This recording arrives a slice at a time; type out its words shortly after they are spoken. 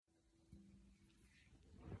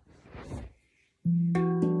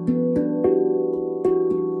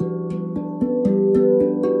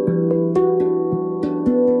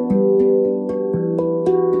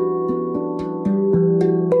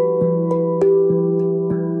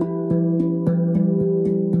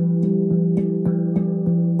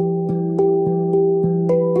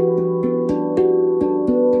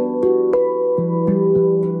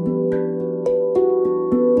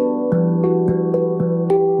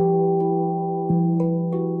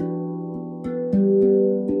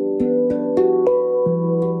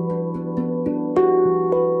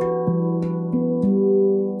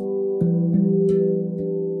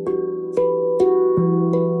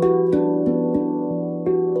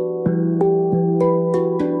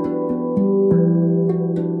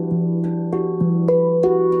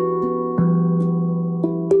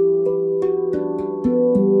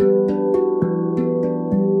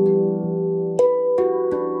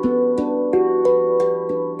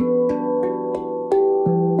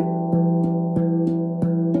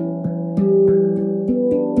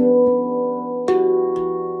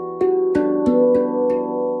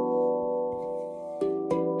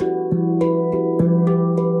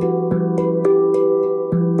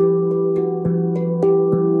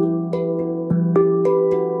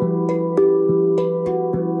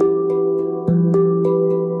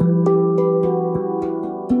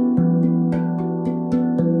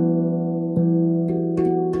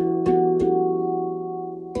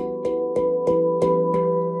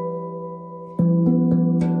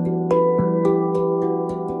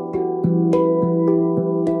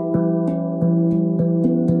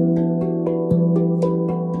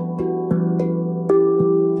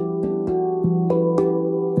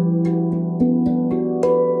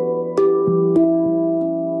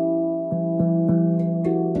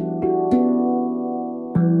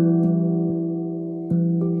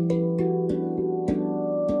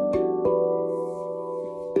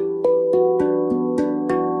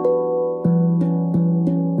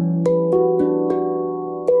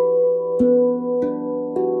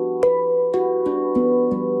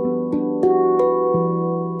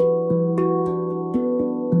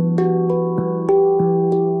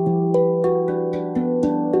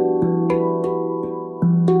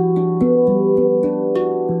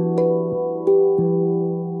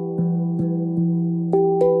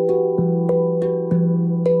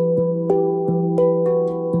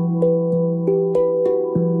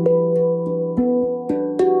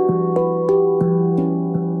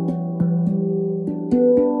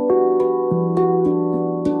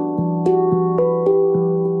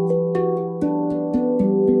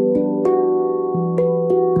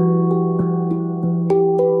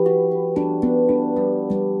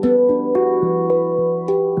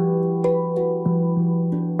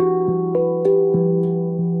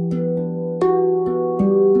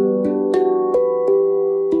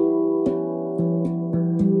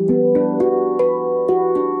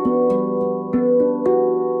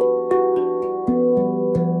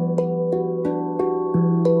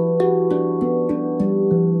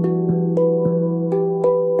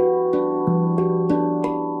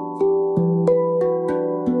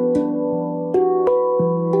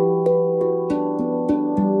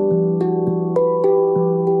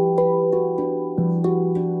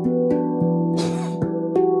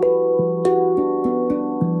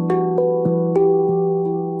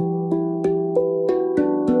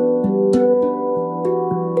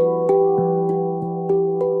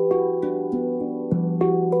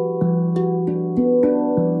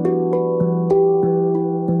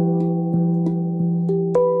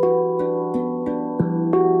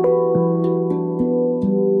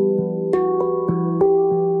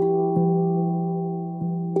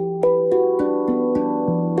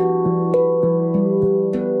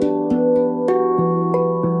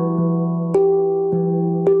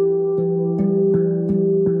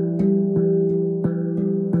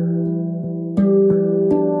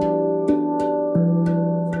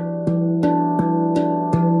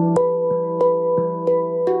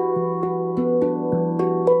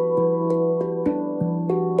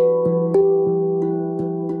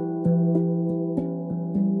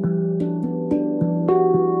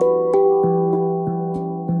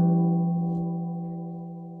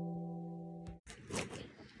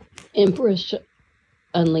Empress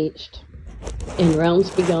Unleashed. In realms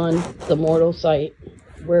beyond the mortal sight,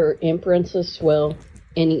 where empresses swell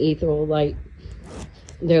in ethereal light,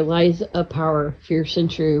 there lies a power fierce and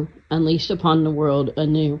true, unleashed upon the world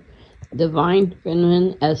anew. Divine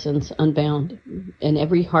feminine essence unbound, in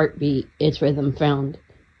every heartbeat its rhythm found.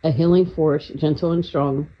 A healing force, gentle and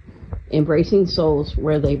strong, embracing souls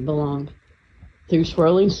where they belong. Through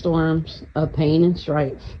swirling storms of pain and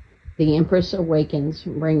strife, the Empress awakens,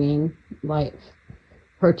 bringing life.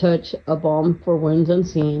 Her touch, a balm for wounds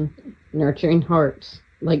unseen, nurturing hearts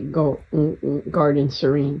like gardens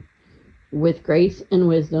serene. With grace and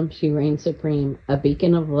wisdom she reigns supreme, a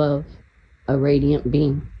beacon of love, a radiant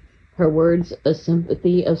beam. Her words, a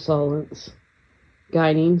sympathy of solace,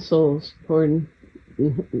 guiding souls toward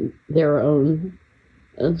their own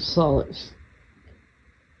solace.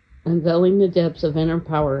 Unveiling the depths of inner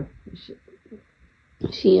power,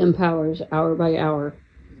 she empowers hour by hour,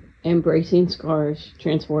 embracing scars,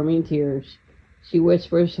 transforming tears. She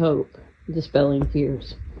whispers hope, dispelling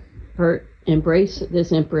fears. Her embrace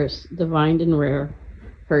this empress, divine and rare,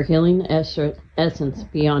 her healing essence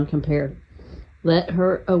beyond compare. Let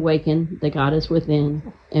her awaken the goddess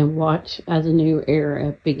within, and watch as a new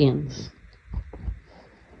era begins.